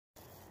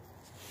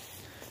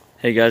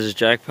Hey guys, it's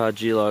Jackpot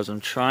G-Larz.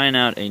 I'm trying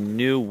out a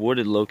new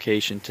wooded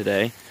location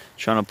today.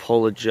 Trying to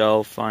pull a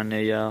Joe, find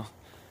a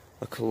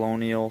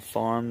colonial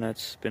farm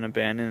that's been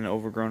abandoned and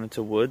overgrown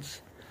into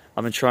woods.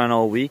 I've been trying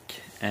all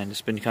week and it's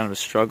been kind of a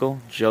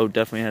struggle. Joe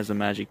definitely has the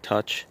magic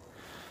touch.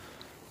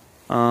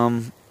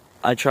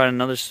 I tried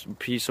another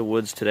piece of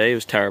woods today. It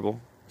was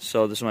terrible.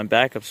 So this is my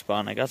backup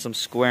spot and I got some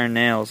square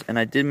nails and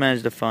I did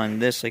manage to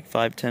find this like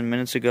 5-10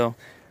 minutes ago.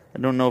 I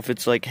don't know if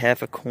it's like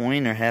half a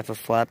coin or half a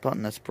flat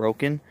button that's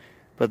broken.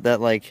 But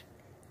that like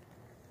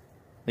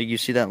you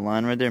see that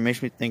line right there, it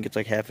makes me think it's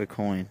like half a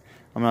coin.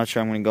 I'm not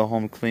sure. I'm going to go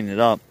home and clean it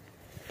up.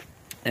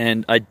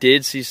 And I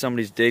did see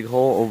somebody's dig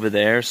hole over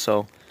there,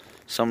 so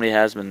somebody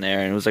has been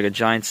there. And it was like a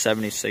giant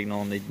 70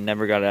 signal, and they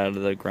never got out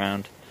of the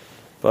ground.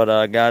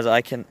 But guys,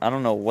 I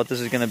don't know what this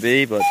is going to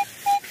be, but...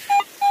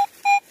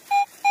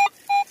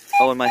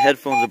 Oh, and my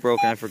headphones are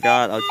broken. I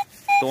forgot. A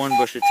thorn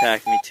bush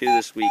attacked me too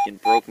this week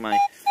and broke my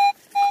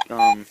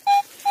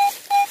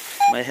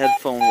my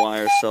headphone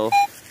wire, so...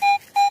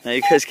 Now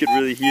you guys could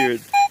really hear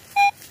it.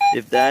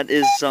 If that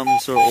is some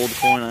sort of old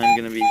coin, I'm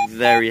gonna be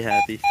very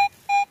happy.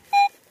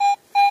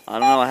 I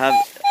don't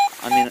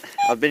know.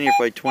 I've been here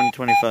for like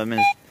 20-25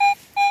 minutes.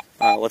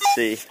 All right, let's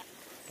see.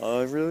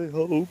 I really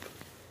hope.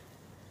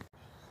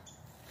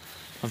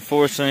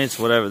 Unfortunately, it's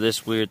whatever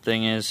this weird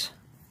thing is.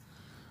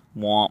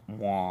 Womp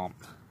womp.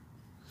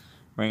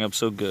 Ring up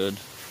so good.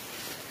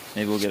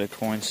 Maybe we'll get a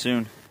coin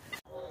soon.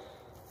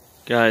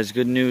 Guys,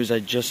 good news. I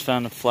just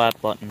found a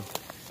flat button.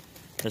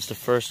 That's the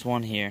first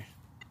one here.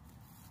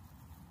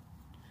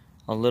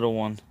 A little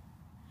one.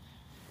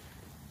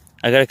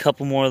 I got a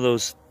couple more of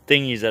those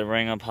thingies that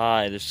rang up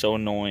high. They're so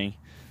annoying.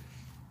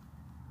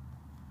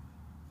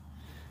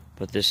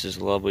 But this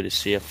is lovely to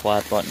see, a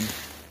flat button.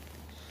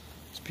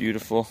 It's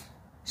beautiful.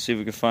 Let's see if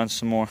we can find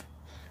some more.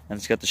 And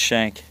it's got the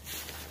shank.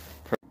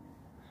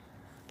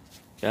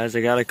 Guys,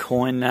 I got a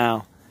coin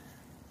now.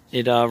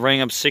 It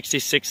rang up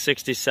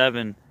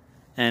 66.67,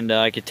 and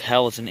I could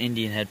tell it's an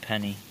Indian head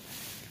penny.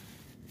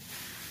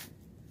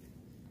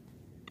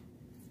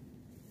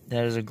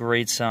 That is a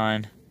great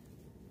sign.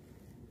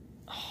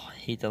 Oh, I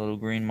hate that little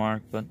green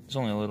mark, but it's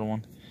only a little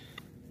one.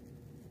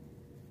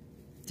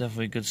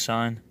 Definitely a good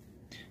sign.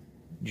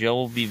 Joe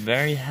will be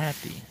very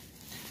happy.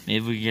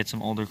 Maybe we can get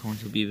some older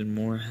coins, he'll be even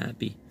more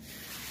happy.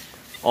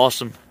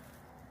 Awesome.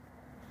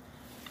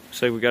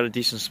 Looks like we got a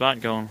decent spot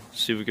going.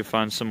 Let's see if we can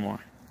find some more.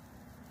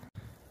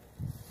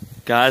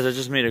 Guys, I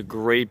just made a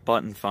great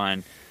button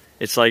find.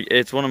 It's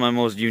one of my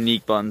most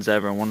unique buttons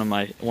ever, and one of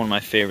my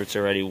favorites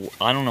already.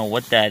 I don't know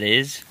what that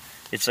is.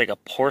 It's like a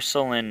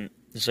porcelain,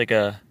 it's like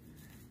a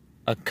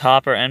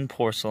copper and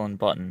porcelain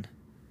button.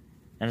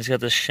 And it's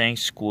got the shank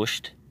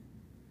squished.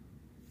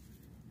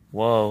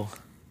 Whoa.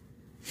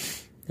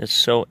 That's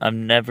so, I've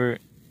never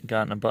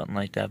gotten a button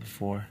like that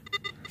before.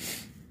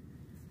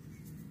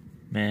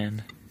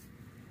 Man,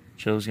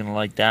 Joe's gonna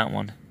like that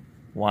one.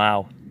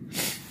 Wow.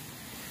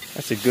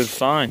 That's a good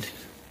find.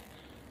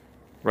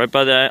 Right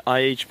by the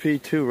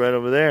IHP too, right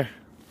over there.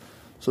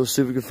 So let's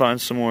see if we can find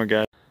some more,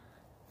 guys.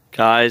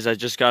 Guys, I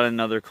just got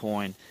another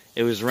coin.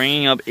 It was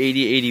ringing up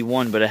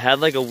 80.81, but it had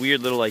like a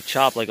weird little like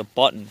chop, like a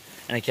button.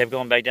 And it kept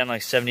going back down to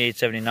like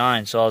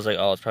 78.79. So I was like,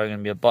 oh, it's probably going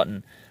to be a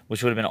button,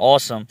 which would have been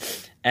awesome.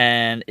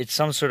 And it's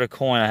some sort of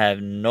coin. I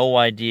have no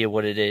idea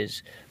what it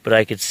is. But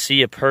I could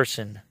see a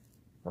person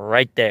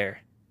right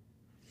there.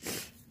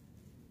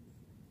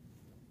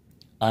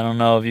 I don't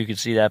know if you could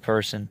see that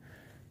person.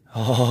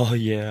 Oh,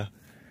 yeah.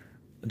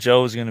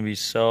 Joe's going to be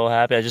so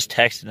happy. I just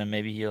texted him.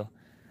 Maybe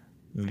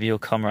he'll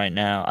come right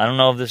now. I don't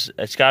know if this...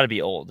 It's got to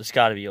be old. It's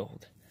got to be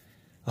old.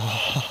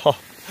 Oh,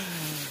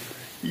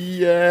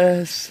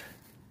 yes.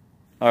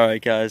 All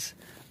right, guys.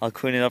 I'll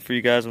clean it up for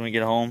you guys when we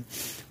get home.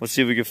 Let's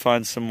see if we can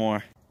find some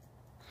more.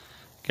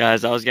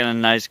 Guys, I was getting a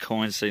nice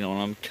coin signal,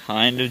 and I'm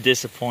kind of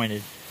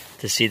disappointed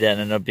to see that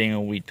end up being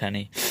a wheat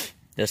penny.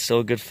 That's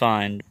still a good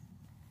find,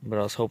 but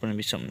I was hoping it'd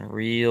be something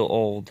real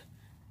old.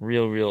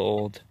 Real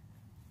old.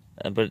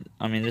 But,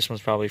 I mean, this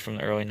one's probably from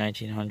the early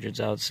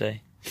 1900s, I would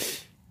say.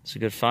 It's a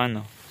good find,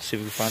 though. Let's see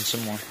if we can find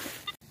some more.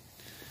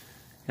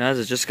 Guys,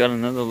 I just got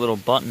another little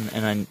button,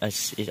 and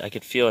I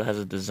could feel it has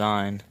a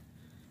design.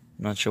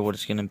 I'm not sure what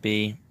it's going to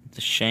be. The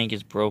shank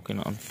is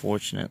broken,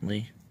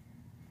 unfortunately.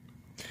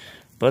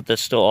 But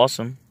that's still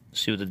awesome.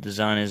 Let's see what the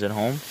design is at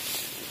home.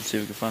 Let's see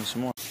if we can find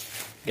some more.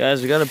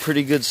 Guys, we got a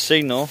pretty good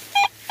signal.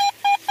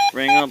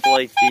 Ring up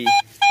like the...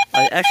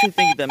 I actually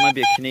think that might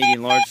be a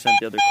Canadian large cent,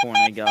 the other coin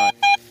I got.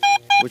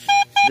 Which,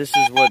 this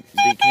is what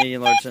the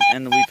Canadian large cent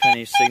and the wheat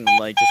penny signal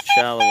like, just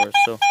shallower.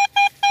 So,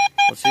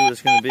 let's see what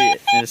it's going to be.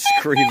 And it's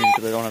screaming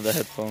because I don't have the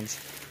headphones.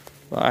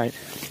 Alright,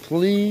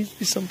 please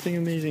be something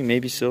amazing.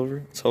 Maybe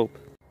silver. Let's hope.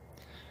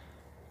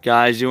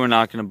 Guys, you are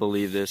not going to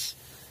believe this.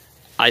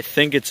 I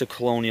think it's a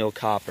Colonial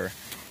copper.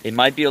 It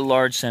might be a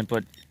large cent,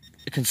 but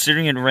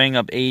considering it rang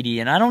up 80,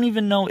 and I don't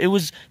even know, it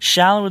was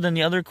shallower than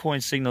the other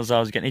coin signals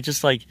I was getting. It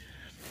just like...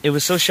 It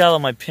was so shallow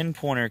my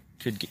pinpointer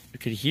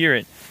could hear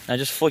it. I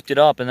just flicked it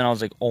up and then I was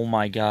like, oh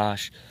my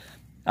gosh.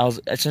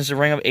 Since it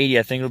rang up 80,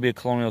 I think it'll be a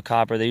Colonial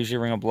copper. They usually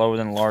ring up lower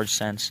than large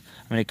cents.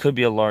 I mean, it could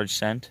be a large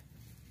cent.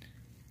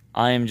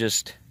 I am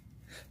just,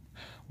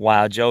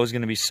 wow, Joe is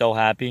going to be so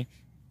happy.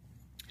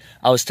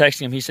 I was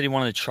texting him. He said he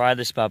wanted to try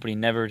this spot, but he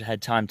never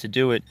had time to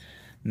do it.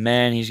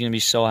 Man, he's going to be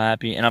so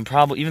happy. And I'm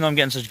probably, even though I'm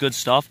getting such good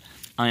stuff,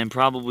 I am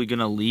probably going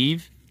to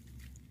leave.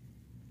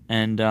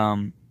 And,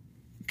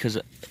 because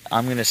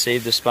I'm going to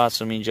save the spot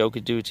so me and Joe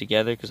could do it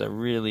together, because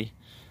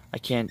I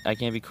can't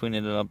be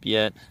cleaning it up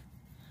yet.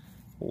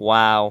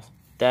 Wow,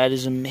 that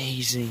is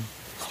amazing.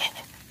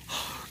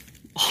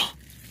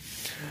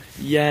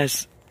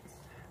 Yes.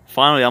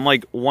 Finally, I'm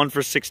like 1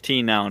 for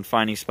 16 now in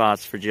finding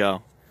spots for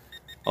Joe.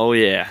 Oh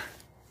yeah.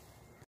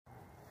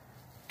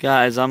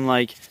 Guys, I'm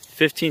like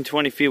 15,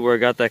 20 feet where I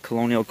got that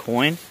Colonial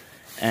coin,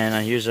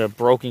 and here's a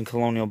broken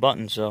Colonial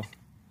button, so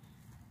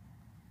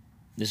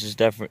this is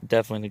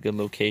definitely a good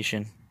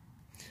location.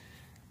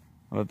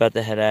 I'm about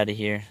to head out of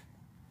here.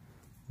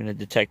 I'm going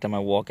to detect on my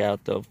walk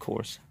out, though, of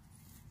course.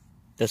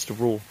 That's the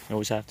rule. You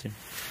always have to.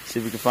 See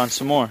if we can find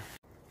some more.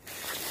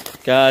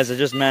 Guys, I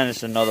just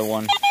managed another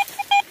one.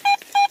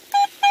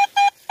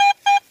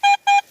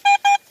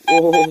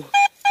 Whoa. If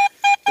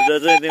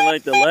that's anything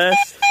like the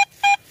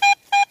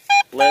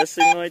last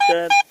thing like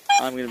that,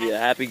 I'm going to be a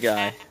happy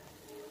guy.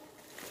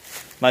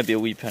 Might be a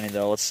wheat penny,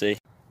 though. Let's see.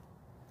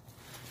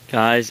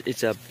 Guys,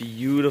 it's a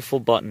beautiful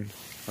button.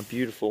 A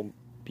beautiful,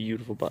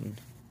 beautiful button.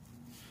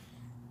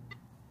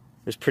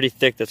 It was pretty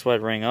thick. That's why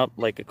it rang up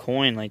like a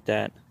coin like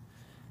that.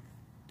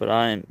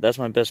 But that's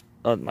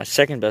my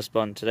second best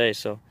button today,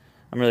 so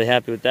I'm really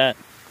happy with that.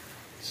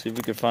 See if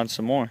we can find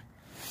some more.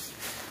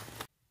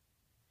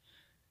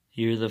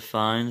 Here are the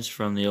finds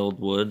from the old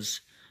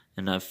woods,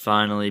 and I've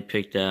finally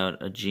picked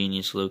out a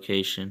genius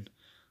location.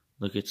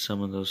 Look at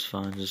some of those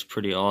finds. It's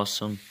pretty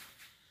awesome.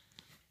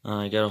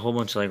 I got a whole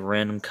bunch of like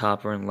random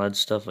copper and lead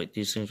stuff. Like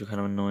these things were kind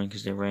of annoying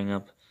because they rang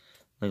up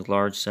like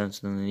large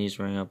cents, and then these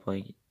rang up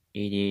like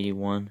 80,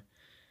 81.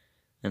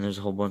 And there's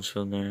a whole bunch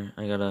of them there.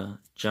 I got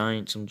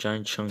some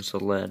giant chunks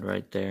of lead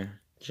right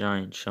there.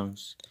 Giant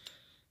chunks.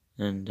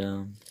 And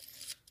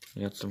I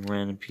got some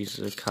random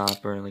pieces of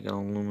copper, like an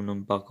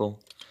aluminum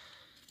buckle.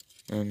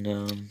 And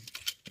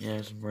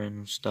yeah, some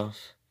random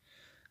stuff.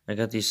 I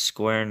got these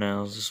square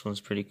nails. This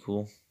one's pretty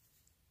cool.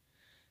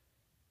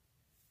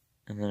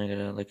 And then I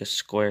got like a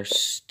square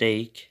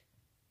stake.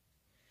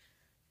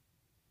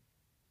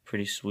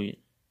 Pretty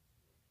sweet.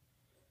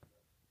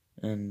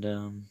 And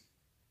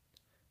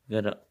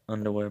got an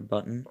underwear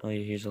button. Oh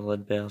yeah, here's a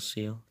lead bale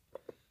seal.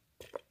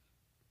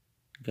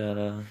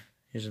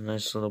 Here's a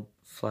nice little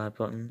flat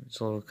button. It's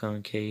a little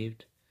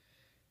concaved.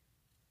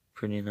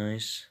 Pretty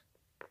nice.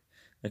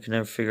 I can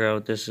never figure out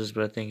what this is,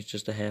 but I think it's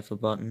just a half a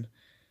button.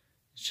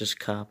 It's just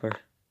copper.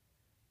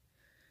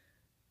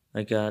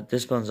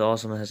 This button's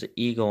awesome. It has an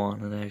eagle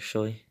on it,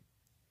 actually.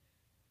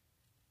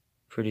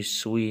 Pretty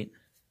sweet.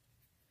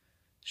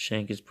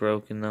 Shank is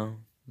broken, though.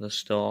 That's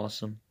still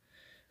awesome.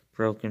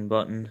 Broken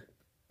button.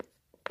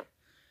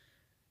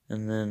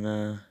 And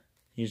then,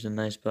 here's a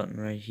nice button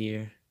right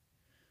here.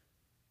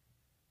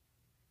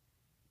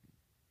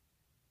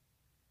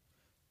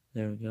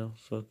 There we go,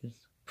 focus.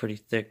 Pretty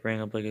thick,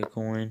 rang up like a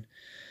coin.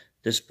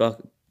 This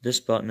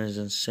button is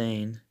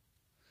insane.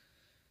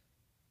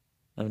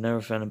 I've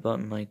never found a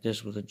button like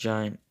this with a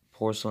giant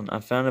porcelain. I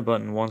found a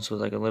button once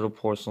with like a little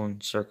porcelain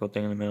circle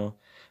thing in the middle,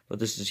 but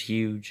this is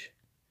huge.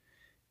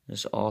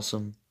 It's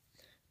awesome.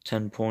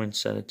 10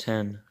 points out of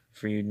 10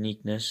 for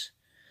uniqueness.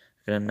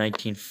 I got a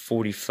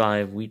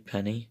 1945 wheat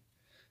penny.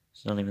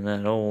 It's not even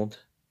that old.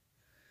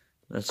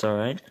 That's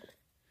alright.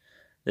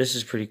 This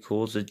is pretty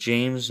cool. It's a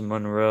James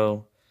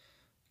Monroe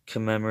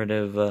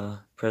commemorative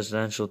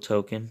presidential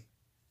token.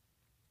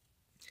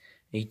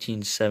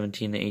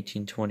 1817 to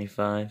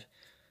 1825.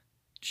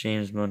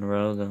 James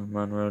Monroe, the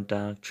Monroe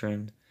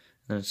Doctrine.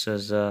 And it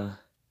says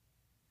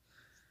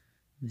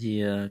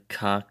the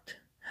cocked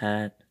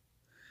hat.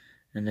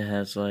 And it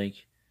has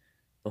like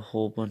a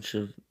whole bunch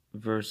of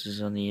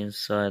verses on the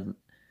inside.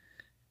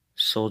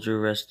 Soldier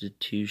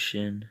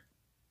restitution,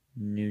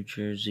 New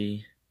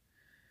Jersey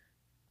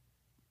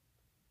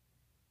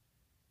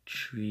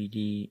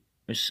treaty.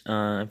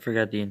 I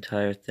forgot the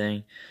entire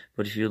thing,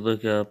 but if you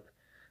look up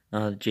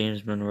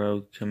James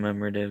Monroe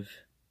commemorative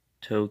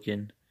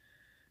token,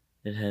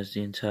 it has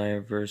the entire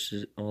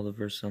verses, all the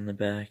verses on the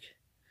back,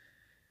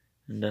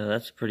 and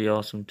that's a pretty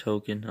awesome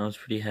token. I was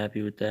pretty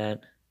happy with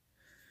that.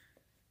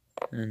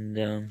 And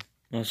I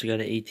also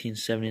got an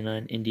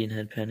 1879 Indian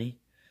head penny.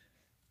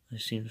 I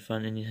seem to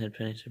find Indian head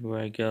pennies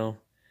everywhere I go,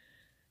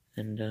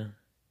 and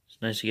it's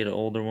nice to get an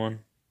older one.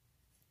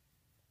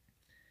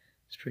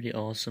 It's pretty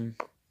awesome.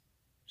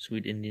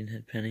 Sweet Indian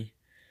head penny.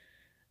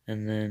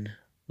 And then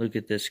look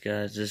at this,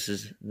 guys. This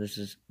is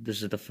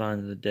the find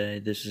of the day.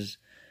 This is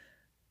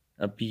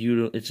a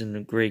beautiful. It's in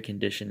a great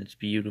condition. It's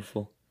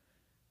beautiful.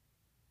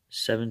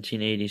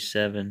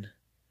 1787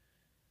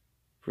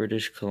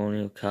 British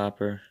colonial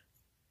copper.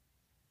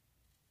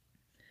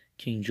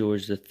 King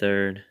George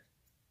III.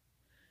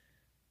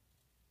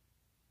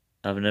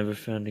 I've never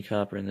found a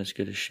copper in this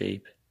good a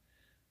shape.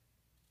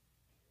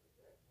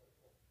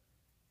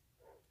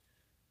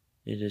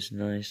 It is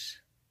nice.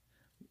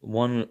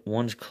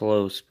 One's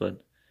close,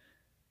 but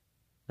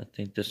I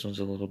think this one's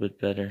a little bit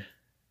better.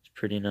 It's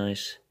pretty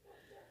nice.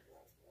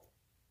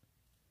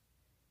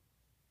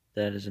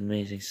 That is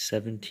amazing.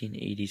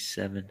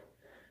 1787.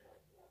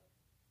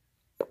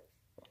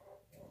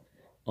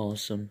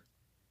 Awesome.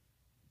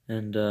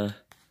 And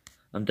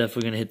I'm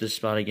definitely gonna hit this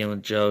spot again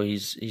with Joe.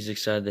 He's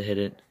excited to hit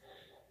it,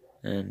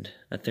 and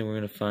I think we're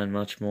gonna find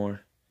much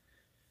more.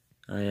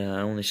 I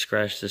only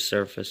scratched the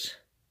surface.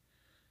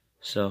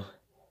 So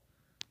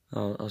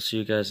I'll see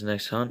you guys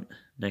next hunt,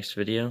 next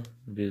video.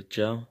 It'll be with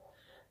Joe,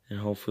 and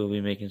hopefully we'll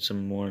be making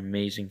some more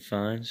amazing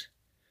finds.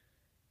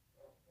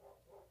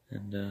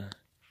 And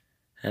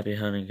happy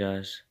hunting,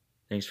 guys.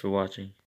 Thanks for watching.